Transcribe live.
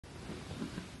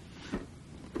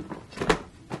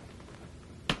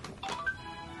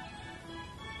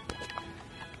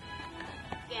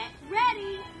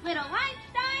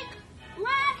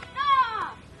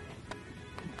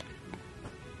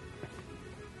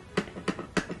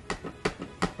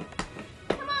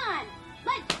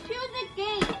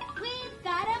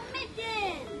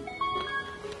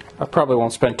I probably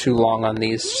won't spend too long on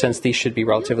these, since these should be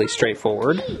relatively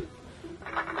straightforward.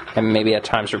 And maybe at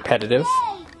times repetitive.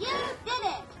 Yay! You did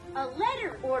it! A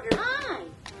letter order I.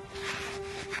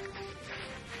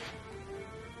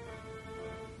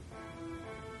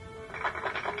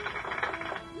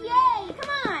 Yay!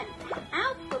 Come on!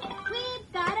 Alpha,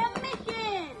 we've got a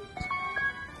mission!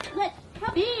 Let's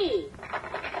help B.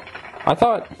 I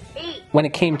thought B. when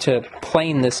it came to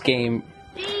playing this game,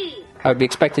 B. I would be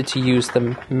expected to use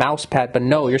the mouse pad, but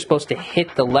no, you're supposed to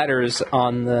hit the letters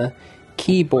on the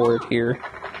keyboard here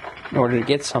in order to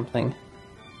get something.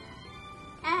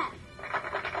 F.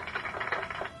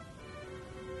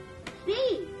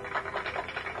 C.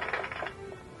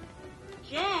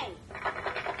 J.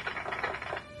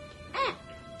 X.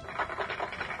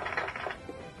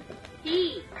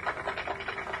 D.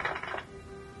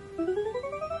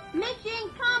 Mission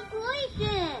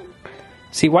completion!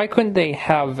 See, why couldn't they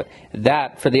have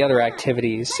that for the other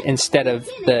activities instead of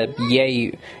the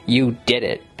yay, you did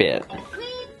it bit?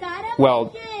 We've got a Well,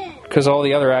 mission! because all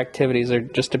the other activities are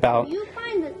just about You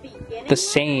find the beginning. the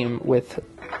same with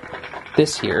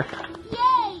this here.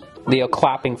 Yay! The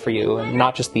clapping for you, and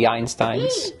not just the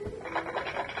Einsteins.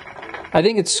 I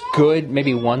think it's good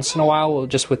maybe once in a while,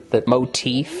 just with the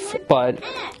motif, but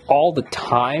all the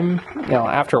time,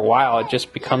 after a while, it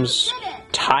just becomes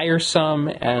tiresome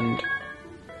and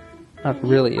not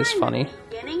really as funny.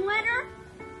 Beginning letter?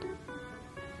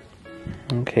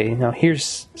 Okay, now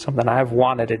here's something I've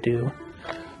wanted to do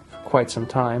for quite some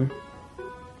time.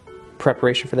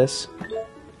 Preparation for this.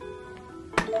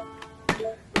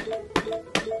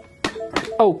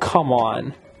 Oh, come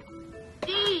on.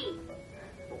 D.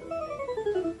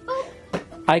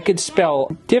 I could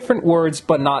spell different words,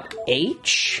 but not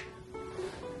H?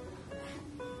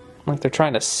 Like they're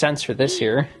trying to censor this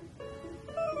here.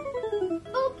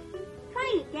 Oops.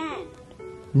 Try it again.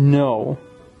 No.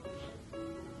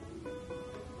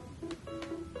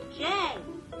 J.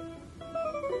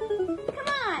 Come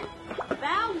on.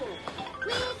 Vowels.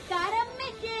 We've got a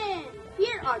mission.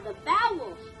 Here are the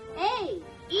vowels. A.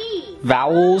 E.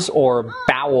 Vowels or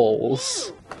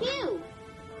bowels? Q.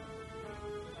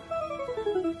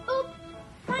 Oops.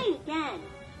 Try it again.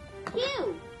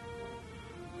 Q.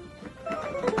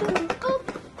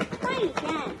 Oops. Try it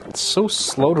again. It's so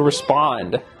slow to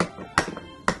respond.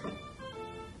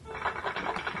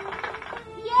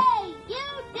 Yay! You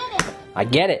did it! I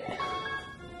get it.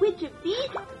 Which of these?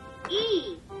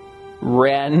 E.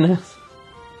 Ren.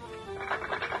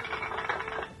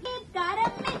 We've got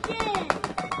a mission.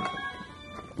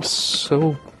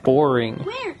 So boring.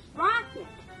 Where's Rocket?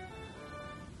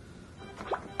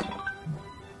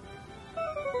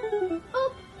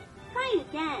 Oops. Try it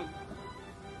again.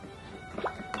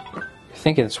 I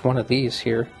think it's one of these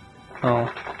here.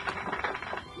 Oh.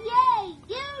 Yay!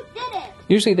 You did it!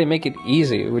 Usually they make it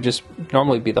easy. It would just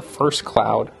normally be the first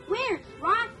cloud. Where's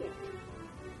Rocket?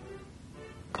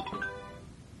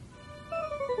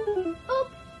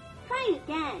 Oops. Try it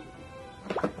again.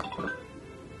 Come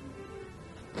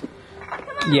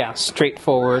on. Yeah,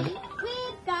 straightforward. We've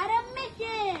got a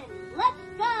mission. Let's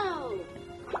go.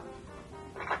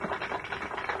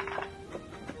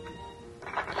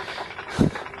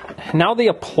 Now the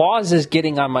applause is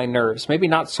getting on my nerves. Maybe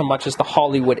not so much as the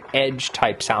Hollywood Edge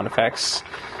type sound effects.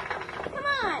 Come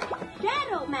on.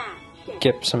 Shadow match.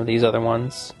 Skip some of these other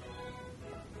ones.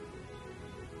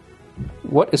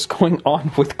 What is going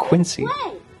on with Quincy?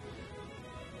 Play.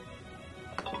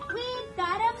 We've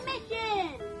got a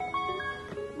mission.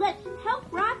 Let's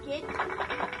help Rocket.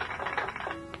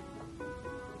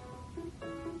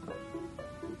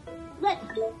 Let's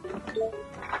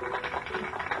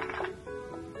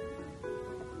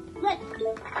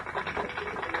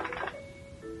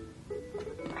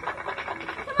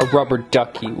A rubber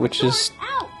ducky, which is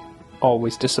out.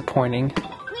 always disappointing.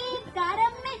 We've got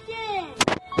a mission.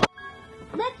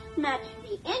 Let's match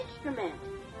the instrument.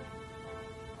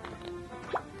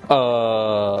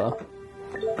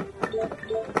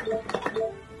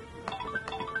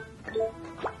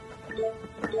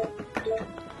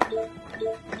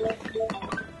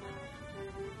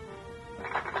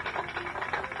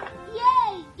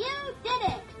 Yay! You did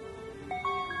it.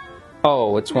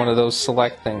 Oh, it's one of those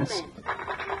select things.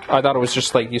 I thought it was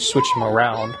just like you switch them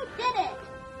around. You did it.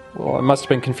 Well, I must have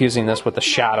been confusing this with the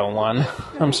shadow one.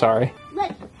 I'm sorry.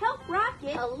 Let's help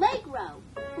Rocket. Allegro.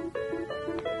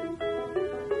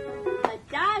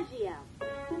 Adagio.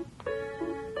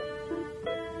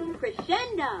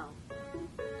 Crescendo.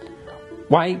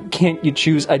 Why can't you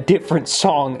choose a different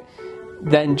song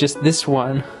than just this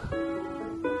one?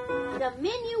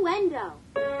 Diminuendo.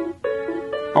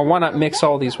 Or why not mix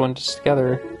all these ones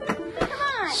together? Come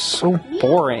on. So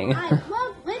boring. I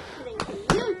love listening to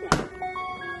music.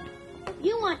 If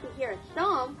you want to hear a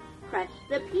song, press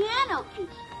the piano key.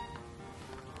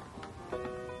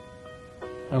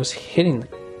 I was hitting the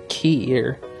key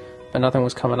here, but nothing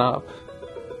was coming up.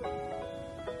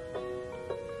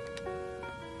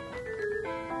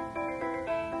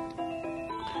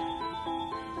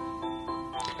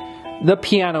 The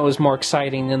piano is more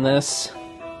exciting than this.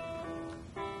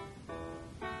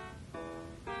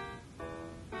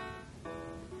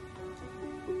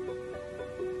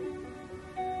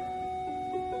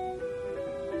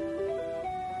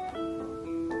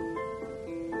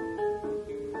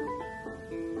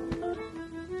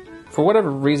 For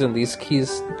whatever reason, these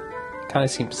keys kind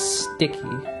of seem sticky,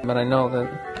 but I know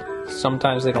that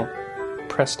sometimes they don't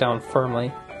press down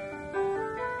firmly.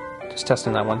 Just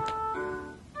testing that one.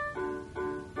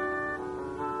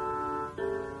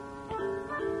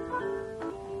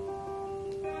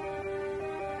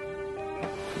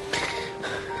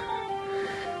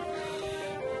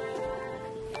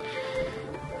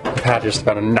 I've had just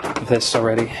about enough of this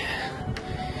already.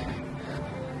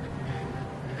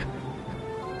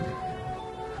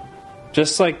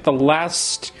 Just like the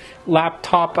last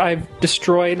laptop I've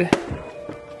destroyed,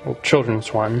 well,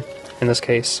 children's one in this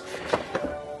case,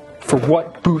 for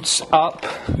what boots up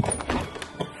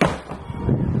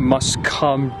must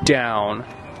come down.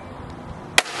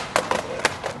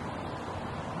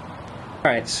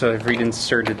 Alright, so I've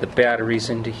reinserted the batteries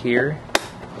into here,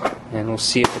 and we'll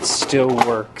see if it still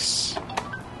works.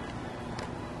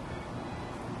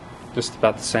 Just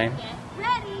about the same. Get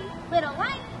ready, little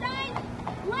Einsteins.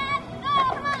 Let's go.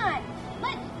 Come on.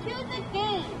 Let's choose a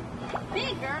game.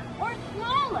 Bigger or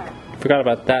smaller? Forgot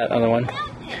about that other one.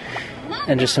 Mountain.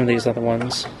 And just some of these other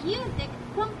ones. Music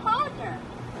composer.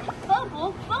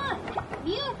 Bubble fun.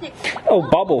 Music. Oh,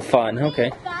 bubble fun.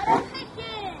 Okay. Got a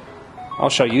mission. I'll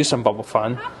show you some bubble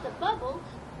fun. Pop the bubbles.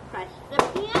 Press the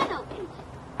piano key.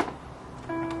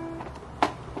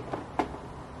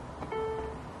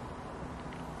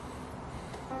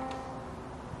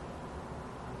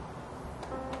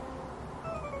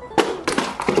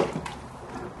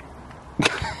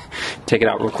 Take it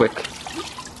out real quick.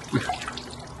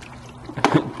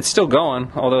 It's still going,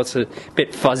 although it's a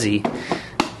bit fuzzy.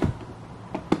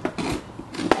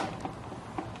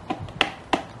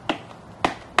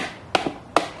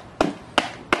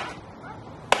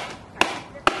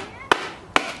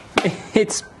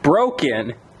 It's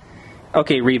broken.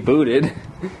 Okay, rebooted.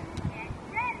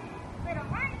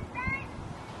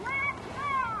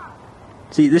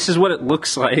 See, this is what it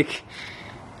looks like.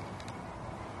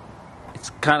 It's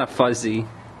kind of fuzzy,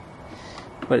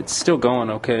 but it's still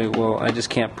going okay. Well, I just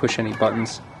can't push any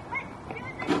buttons.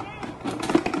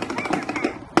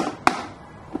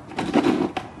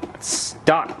 It's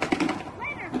stuck.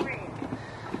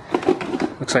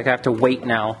 Looks like I have to wait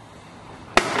now.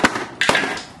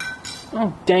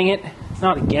 Oh, dang it.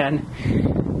 Not again.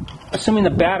 Assuming the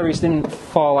batteries didn't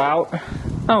fall out.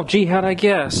 Oh, gee, how'd I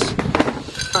guess?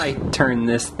 I turn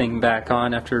this thing back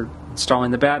on after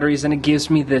installing the batteries, and it gives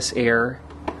me this error.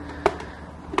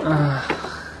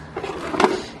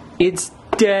 It's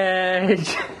dead.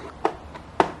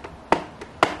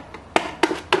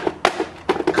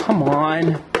 Come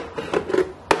on.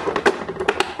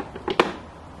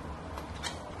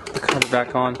 Put the cover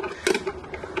back on.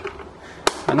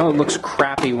 I know it looks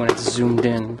crappy when it's zoomed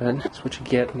in, but that's what you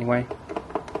get anyway.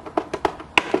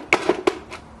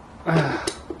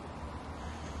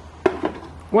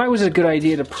 Why was it a good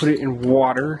idea to put it in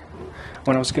water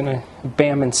when I was gonna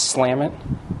bam and slam it?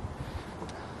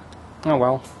 Oh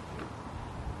well.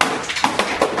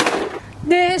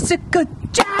 This is a good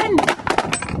John!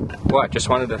 What? Just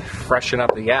wanted to freshen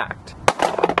up the act.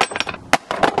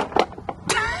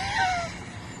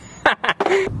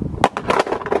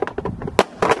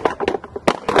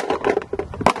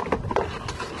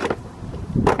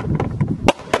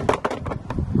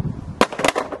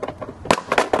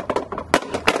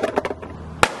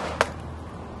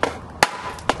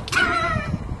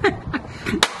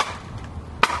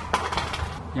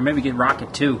 And maybe get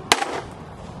Rocket too.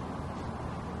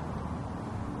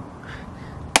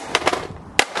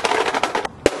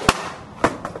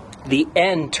 The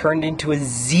N turned into a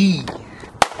Z.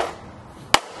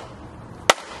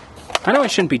 I know I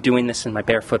shouldn't be doing this in my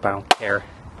bare foot, but I don't care.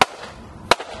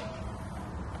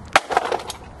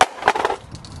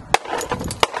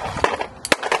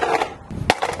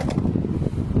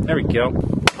 There we go.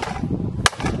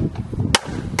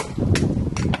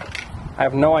 I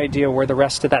have no idea where the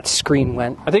rest of that screen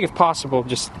went. I think if possible,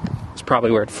 just it's probably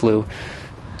where it flew.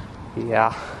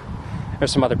 Yeah.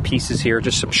 There's some other pieces here,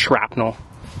 just some shrapnel.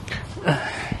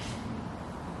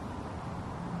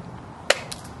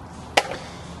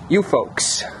 you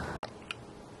folks.